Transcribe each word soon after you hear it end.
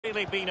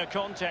really been a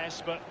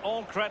contest, but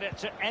all credit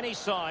to any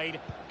side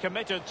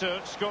committed to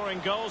scoring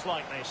goals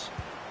like this.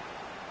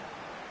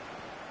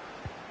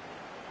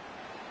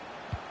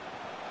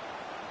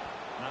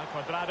 Now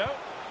Cuadrado.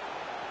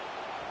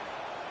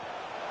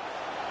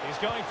 He's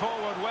going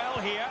forward well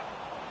here.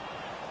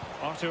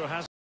 Arthur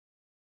has...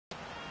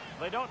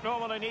 They don't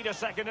normally need a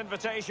second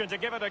invitation to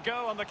give it a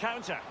go on the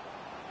counter.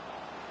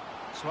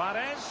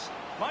 Suarez.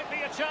 Might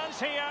be a chance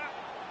here.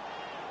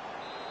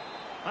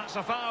 That's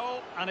a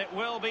foul, and it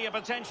will be a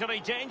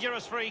potentially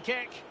dangerous free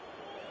kick.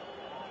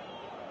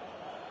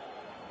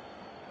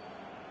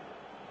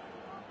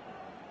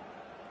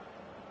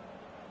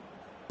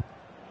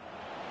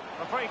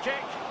 A free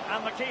kick,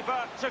 and the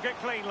keeper took it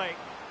cleanly.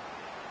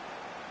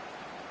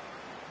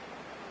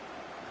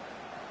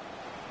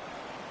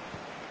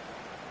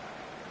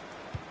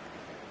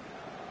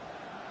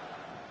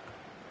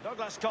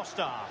 Douglas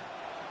Costa.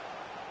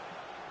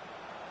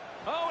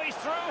 Oh, he's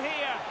through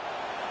here.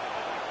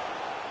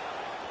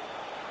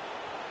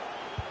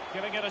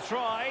 Giving it a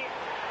try.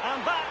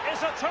 And that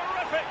is a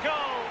terrific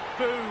goal.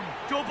 Boom.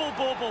 Double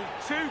bubble.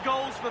 2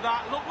 goals for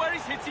that. Look where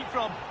he's hitting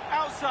from.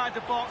 Outside the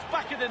box,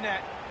 back of the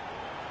net.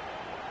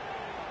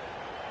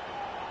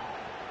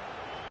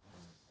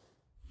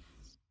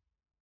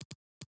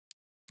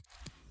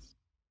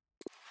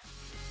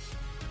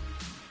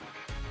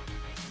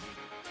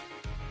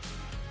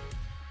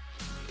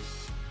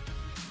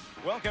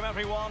 Welcome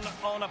everyone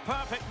on a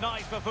perfect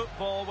night for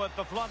football with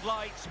the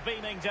floodlights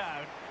beaming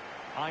down.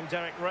 I'm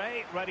Derek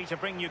Ray, ready to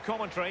bring you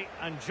commentary,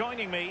 and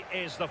joining me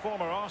is the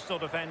former Arsenal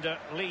defender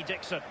Lee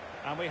Dixon.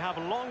 And we have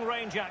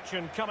long-range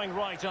action coming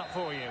right up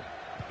for you.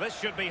 This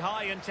should be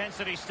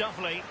high-intensity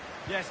stuff, Lee.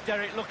 Yes,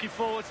 Derek, looking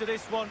forward to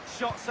this one.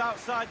 Shots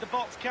outside the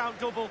box count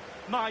double.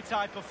 My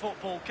type of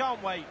football.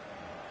 Can't wait.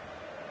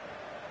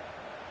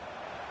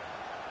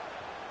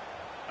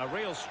 A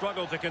real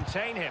struggle to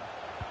contain him.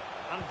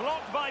 And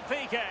blocked by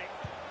Piqué.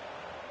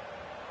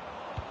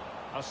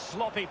 A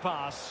sloppy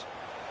pass.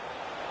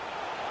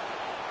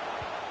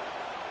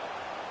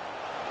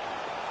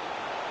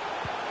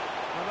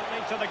 Will it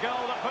lead to the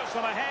goal that puts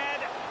them ahead?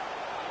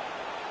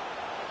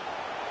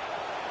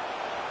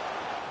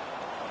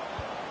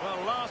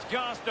 Well, last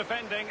gasp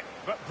defending,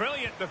 but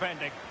brilliant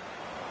defending.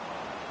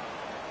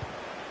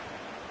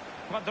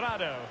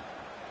 Cuadrado.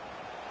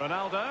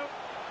 Ronaldo.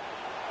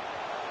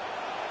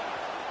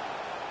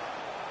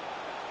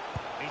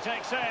 He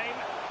takes aim.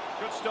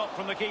 Good stop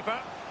from the keeper.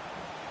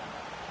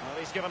 Well,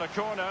 he's given a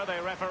corner,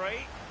 the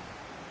referee.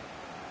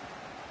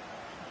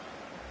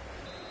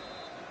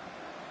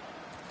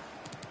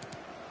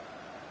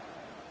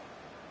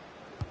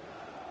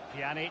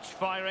 Pjanic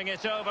firing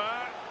it over.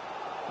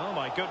 Oh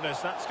my goodness,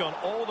 that's gone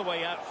all the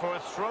way out for a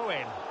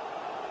throw-in.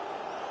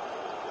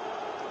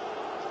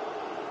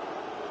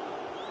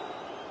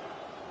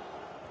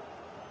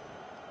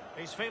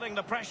 He's feeling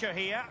the pressure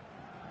here.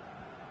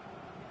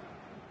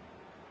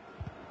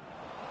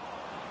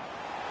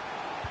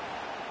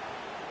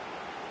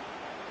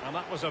 And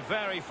that was a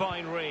very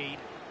fine read.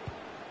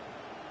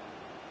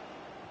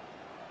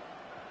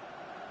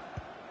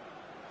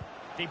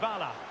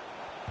 Dybala.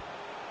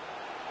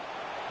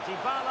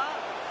 Dybala.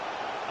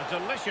 A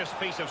delicious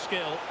piece of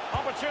skill.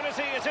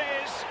 Opportunity it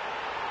is.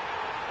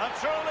 A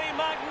truly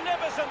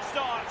magnificent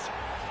start.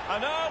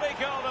 An early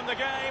goal in the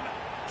game.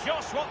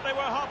 Just what they were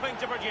hoping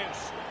to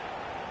produce.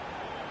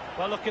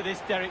 Well, look at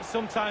this, Derek.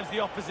 Sometimes the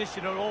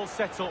opposition are all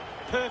set up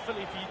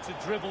perfectly for you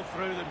to dribble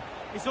through them.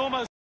 It's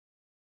almost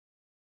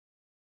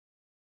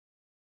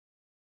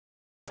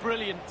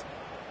brilliant.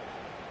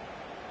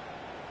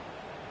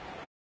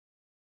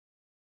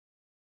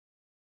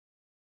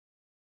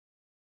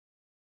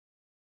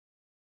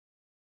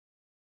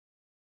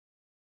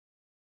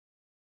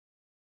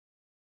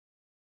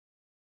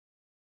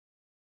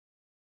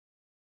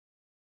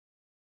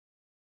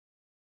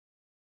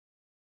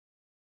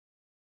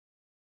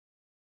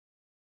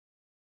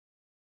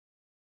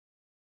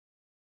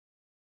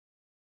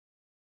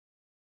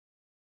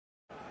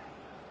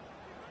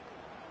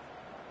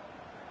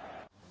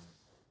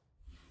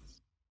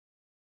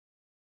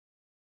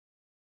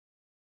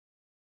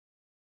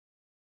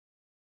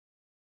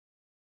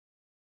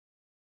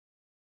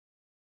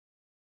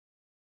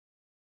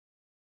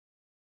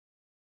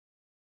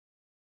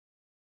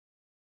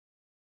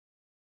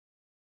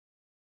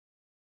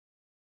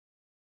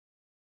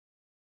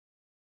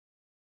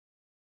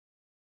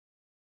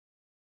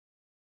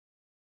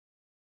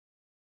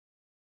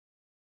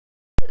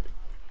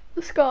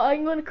 Scott,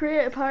 I'm going to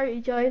create a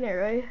party, join it,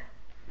 right?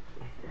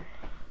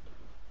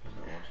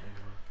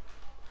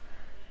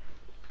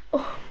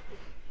 Oh.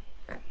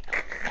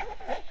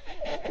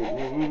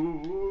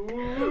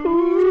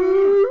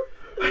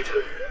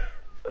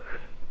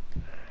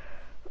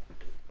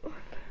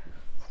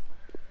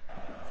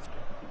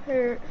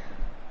 Here.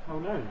 Oh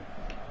no.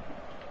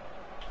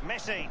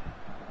 Messi.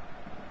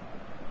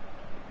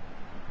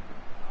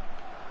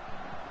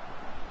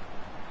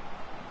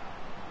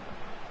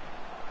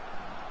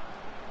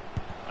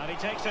 And he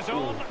takes it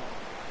on.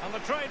 And the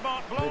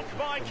trademark blocked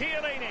by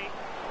Chiellini.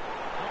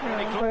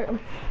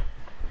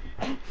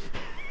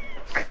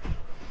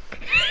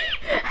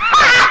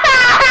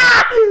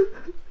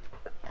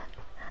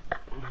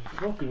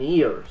 fucking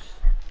ears.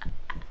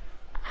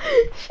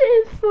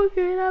 Shit,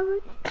 fucking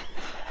happened.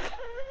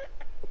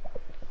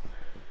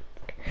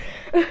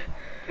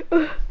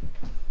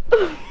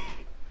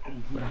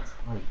 That's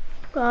fine.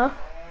 What?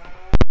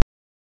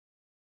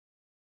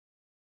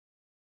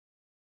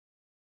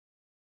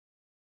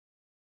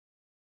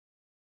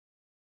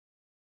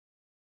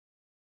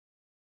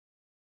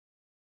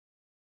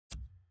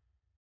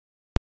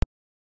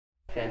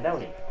 Stand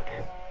down here.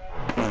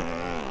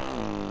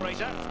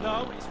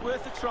 No, it's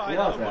worth a try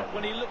though, but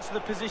when he looks at the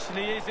position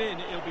he is in,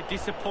 he'll be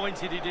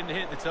disappointed he didn't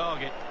hit the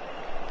target.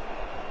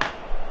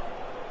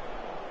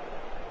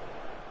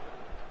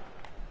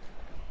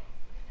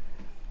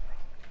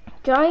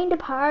 Join the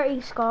party,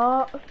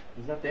 Scott.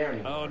 He's not there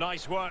anymore. Oh,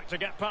 nice work to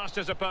get past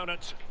his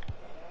opponent.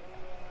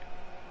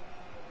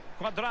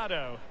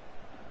 Cuadrado.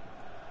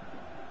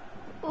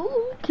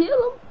 Ooh,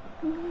 kill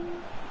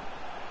him.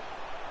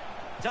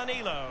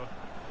 Danilo.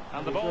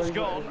 And the ball's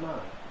gone.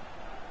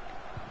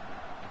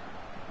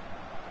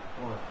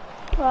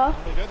 What?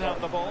 He did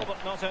have the ball, but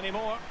not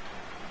anymore.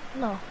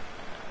 No.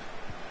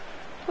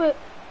 Wait.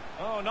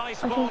 Oh,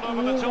 nice I ball think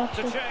over he the is top to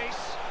actually.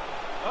 chase.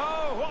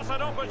 Oh, what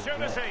an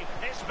opportunity.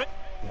 It's been...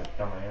 Yeah,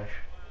 dumbass.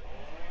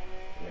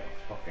 Yeah,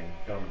 fucking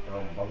dumb,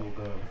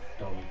 bubblegum,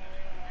 dumb.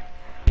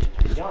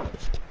 He's gone.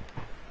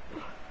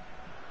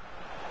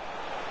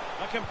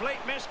 A complete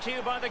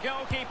miscue by the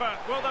goalkeeper.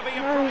 Will there be a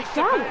No, price he's to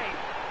done. pay?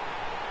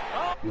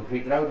 Oh. You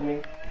picked it out of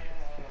me.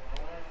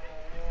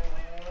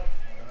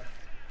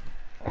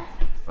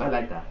 I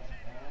like that.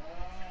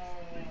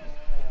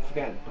 I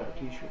forgot to put a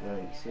t-shirt now,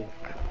 you see.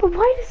 But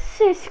why does it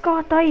say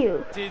Scott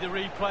Dale? See the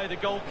replay, the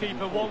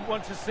goalkeeper won't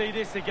want to see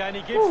this again.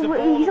 He gives Oh, the wait,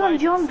 ball he's on away.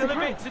 John's Still a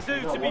bit attack.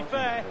 to do, to be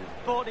fair,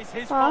 but it's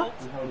his Huh? fault.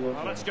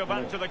 Well, let's go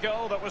back to the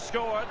goal that was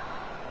scored.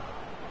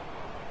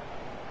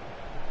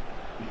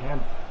 You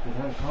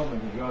can't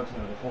comment if you're watching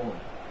on the phone.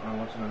 I'm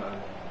watching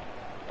on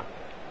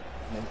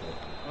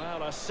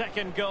Well, a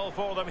second goal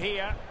for them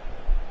here.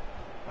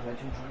 I'll let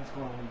you try and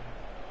score one.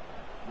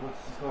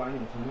 What's the score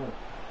anyway from here?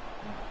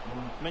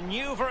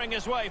 Manoeuvring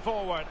his way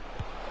forward.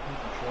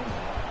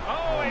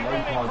 Oh, he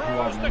really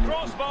bruised the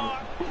crossbar.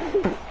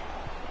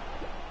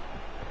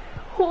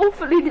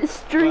 Hopefully the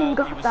string Well, he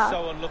got was that.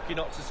 so unlucky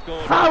not to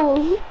score.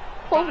 Foul. Bad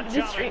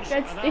Hopefully the string challenge,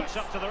 gets and that's this.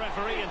 up to the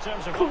referee in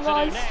terms of Come what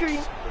on, to do string.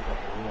 next.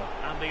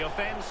 And the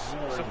offence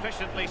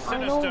sufficiently I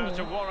sinister know.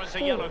 to warrant a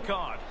Still. yellow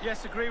card.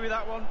 Yes, agree with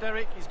that one,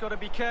 Derek. He's got to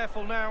be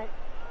careful now.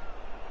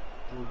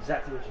 Do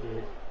exactly what you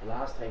did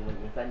last time when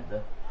you bent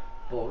the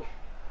but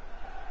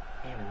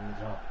him in the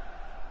job.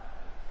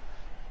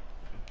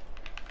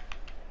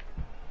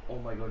 Oh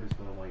my god, it's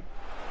gonna wipe.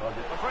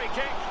 A free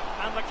kick,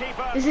 and the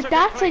keeper. Is it took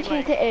that so I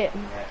cleanly. can hit it?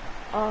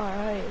 Yeah.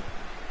 Alright.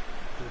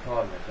 To the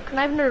corner. Can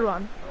I have another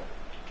one?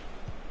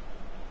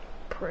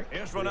 Prick.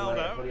 Here's What do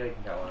Ronaldo. you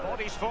think that one?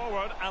 Bodies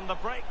forward, and the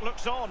break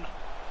looks on.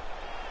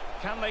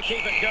 Can they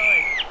keep it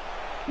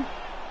going?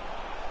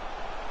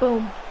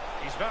 Boom.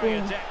 He's very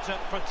Boom. adept at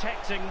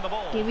protecting the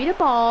ball. Give me the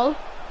ball.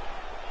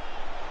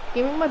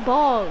 Give me my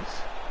balls.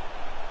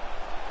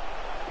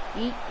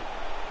 Yeet.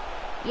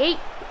 Yeet.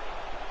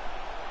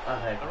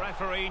 Okay. The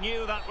referee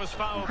knew that was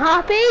foul.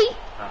 Happy?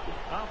 Happy.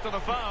 After the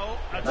foul,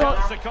 a Well,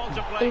 chance to Are you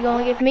contemplate.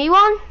 gonna give me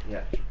one?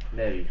 Yeah,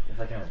 maybe, if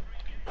I can.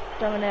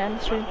 Damn it, end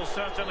the stream. That will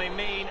certainly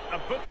mean a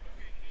book.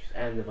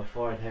 End of a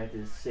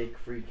 4-30 sick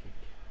free kick.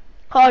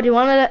 Oh, do you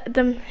wanna let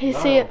them see No,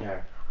 it? okay.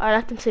 I'll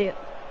let them see it.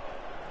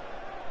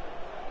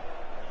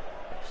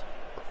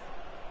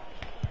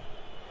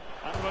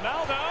 And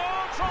Ronaldo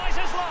tries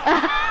his luck.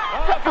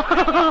 Oh,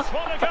 goodness,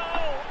 what a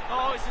goal!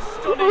 Oh, it's a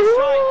stunning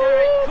strike,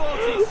 Derek. Caught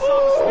it so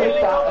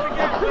sweetly. Don't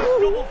forget the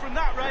double from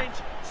that range.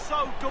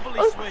 So doubly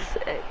Oh, sweet.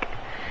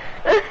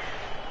 sick.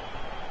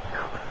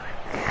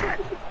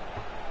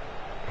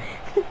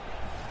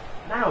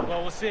 Now!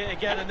 Well, we'll see it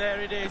again, and there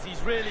it is.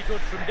 He's really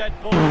good from dead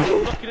ball.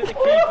 Looking at the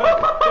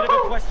keeper, bit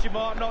of a question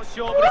mark, not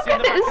sure, but it's in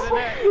the back of the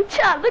net. This.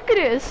 Chat, look at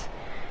this.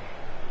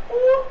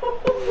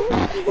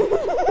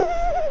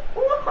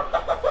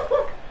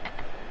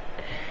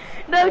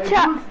 No,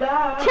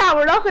 chat,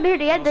 we're not gonna hear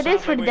the end of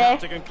this for Sadly, the we have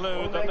day. to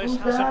conclude that this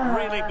hasn't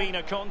really been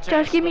a contest.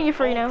 Josh, give me but your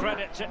free all now.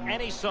 credit to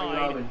any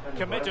side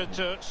committed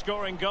to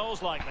scoring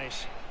goals like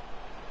this.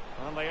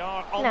 And they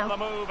are on No. the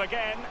move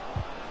again.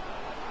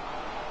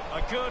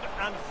 A good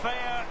and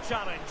fair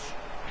challenge.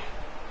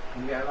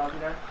 Can you get a lock in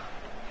there?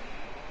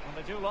 And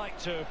they do like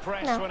to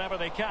press No. whenever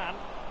they can.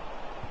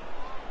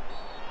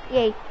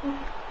 Yay.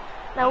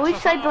 Now, That's which a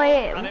side do I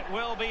foul, and aim? it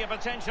will be a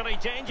potentially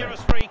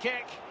dangerous free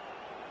kick.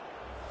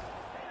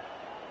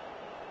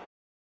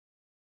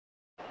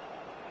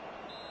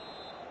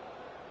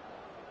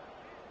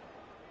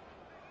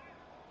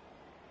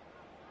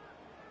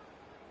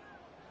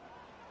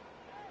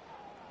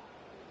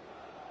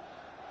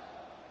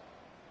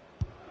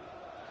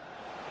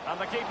 And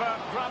the keeper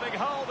grabbing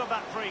hold of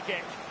that free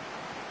kick.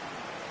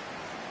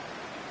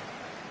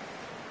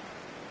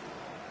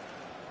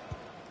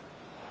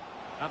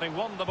 Having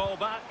won the ball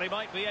back, they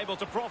might be able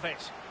to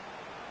profit.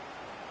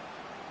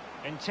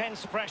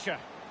 Intense pressure.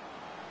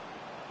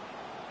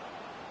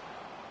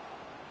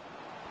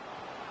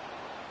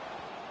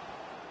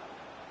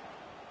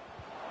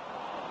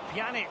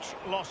 Pjanic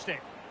lost it.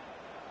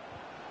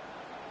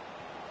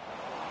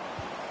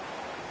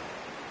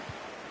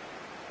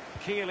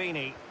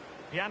 Chiellini.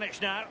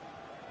 Pjanic now.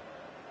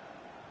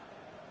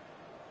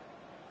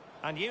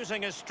 And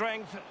using his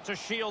strength to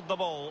shield the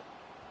ball.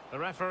 The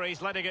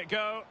referee's letting it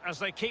go as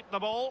they keep the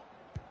ball.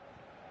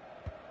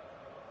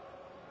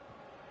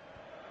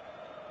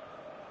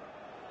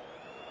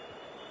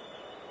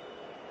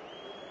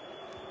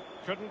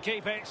 Couldn't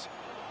keep it.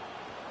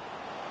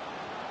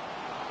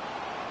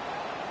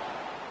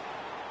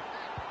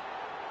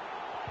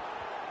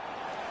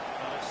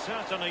 Well, it's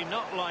certainly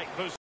not like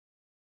Bus.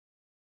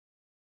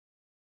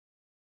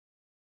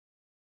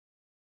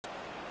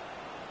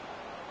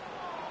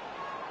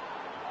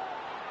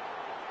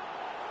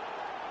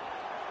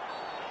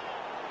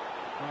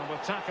 Well,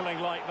 with tackling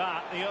like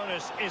that, the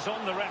onus is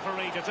on the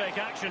referee to take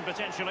action,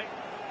 potentially.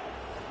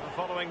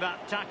 Well, following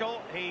that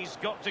tackle, he's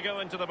got to go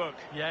into the book.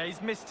 Yeah,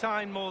 he's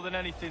mistimed more than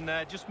anything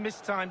there. Just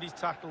mistimed his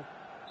tackle.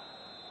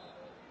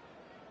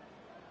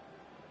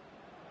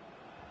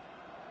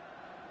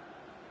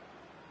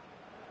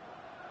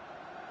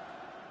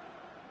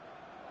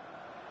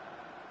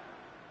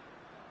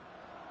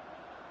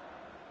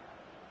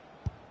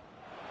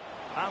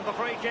 And the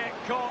free kick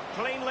caught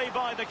cleanly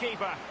by the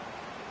keeper.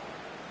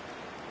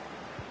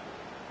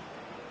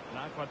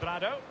 Now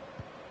Cuadrado.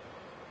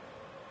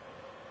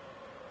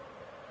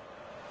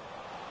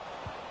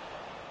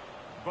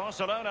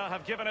 Barcelona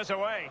have given us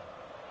away.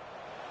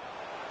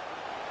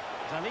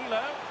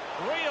 Danilo,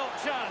 real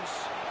chance.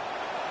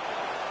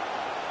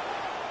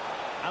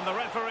 And the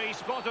referee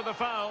spotted the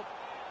foul.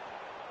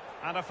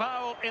 And a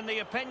foul in the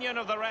opinion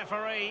of the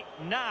referee.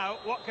 Now,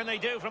 what can they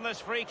do from this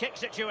free kick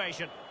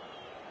situation?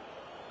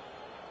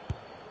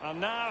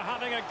 And now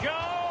having a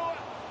go.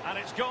 And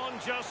it's gone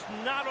just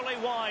narrowly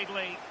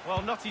widely.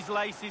 Well, not his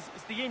laces.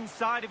 It's the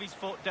inside of his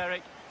foot,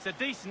 Derek. It's a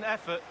decent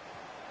effort.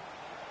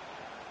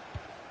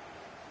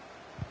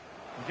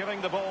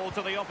 Giving the ball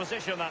to the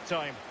opposition that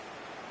time.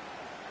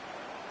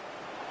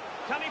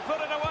 Can he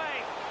put it away?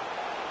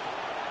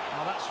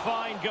 Well, that's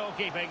fine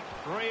goalkeeping.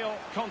 Real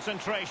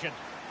concentration.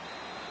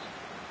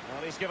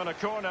 Well, he's given a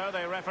corner,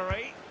 the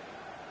referee.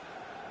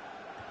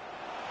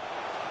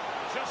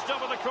 Just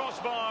over the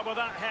crossbar with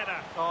that header.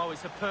 Oh,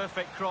 it's a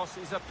perfect cross.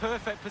 It's a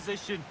perfect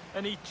position.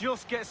 And he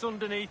just gets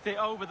underneath it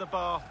over the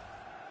bar.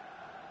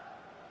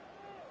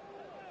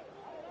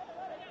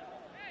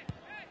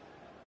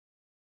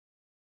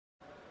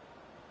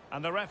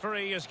 And the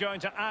referee is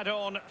going to add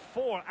on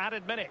 4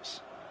 added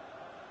minutes.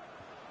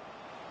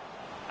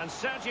 And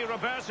Sergio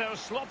Roberto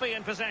sloppy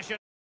in possession.